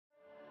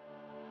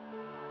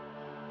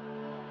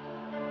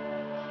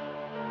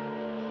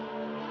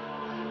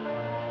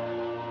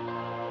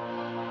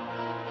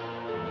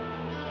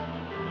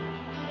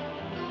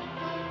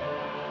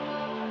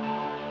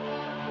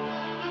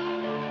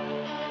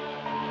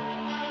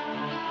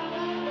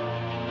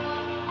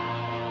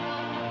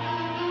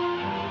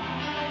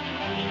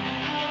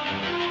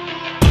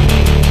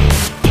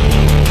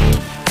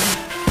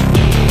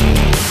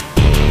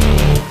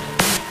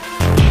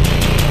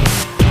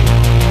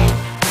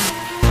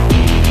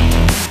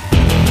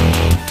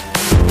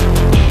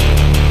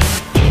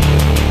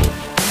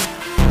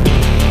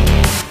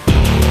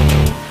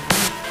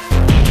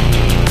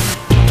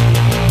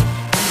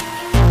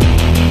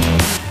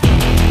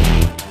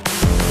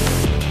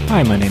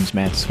is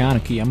Matt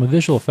Skonicki. I'm a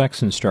visual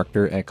effects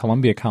instructor at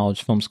Columbia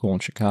College Film School in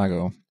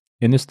Chicago.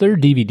 In this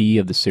third DVD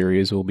of the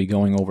series, we'll be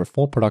going over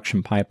full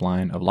production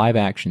pipeline of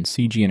live-action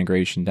CG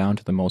integration down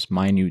to the most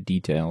minute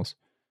details.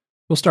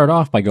 We'll start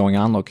off by going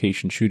on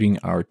location shooting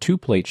our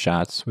two-plate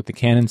shots with the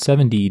Canon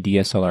 7D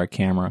DSLR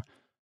camera,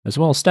 as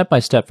well as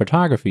step-by-step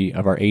photography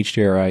of our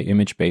HDRI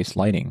image-based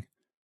lighting.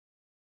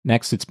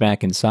 Next, it's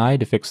back inside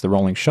to fix the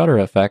rolling shutter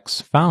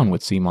effects found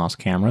with CMOS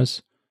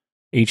cameras,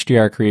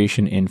 HDR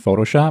creation in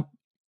Photoshop,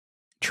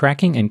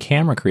 tracking and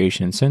camera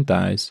creation in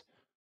SynthEyes,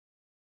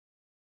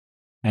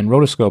 and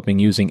rotoscoping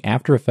using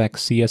After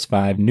Effects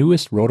CS5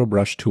 newest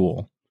rotobrush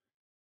tool.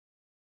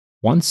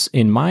 Once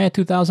in Maya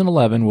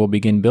 2011, we'll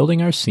begin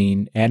building our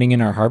scene, adding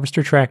in our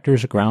harvester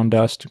tractors, ground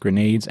dust,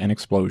 grenades, and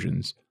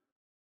explosions.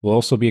 We'll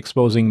also be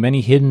exposing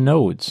many hidden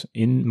nodes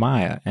in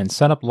Maya and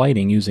set up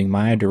lighting using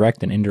Maya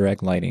direct and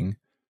indirect lighting.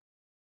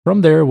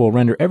 From there, we'll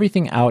render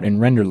everything out in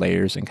render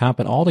layers and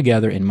comp it all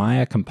together in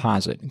Maya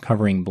Composite,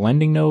 covering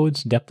blending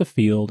nodes, depth of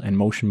field, and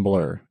motion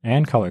blur,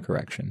 and color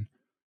correction.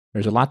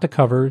 There's a lot to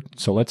cover,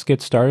 so let's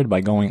get started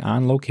by going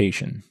on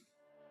location.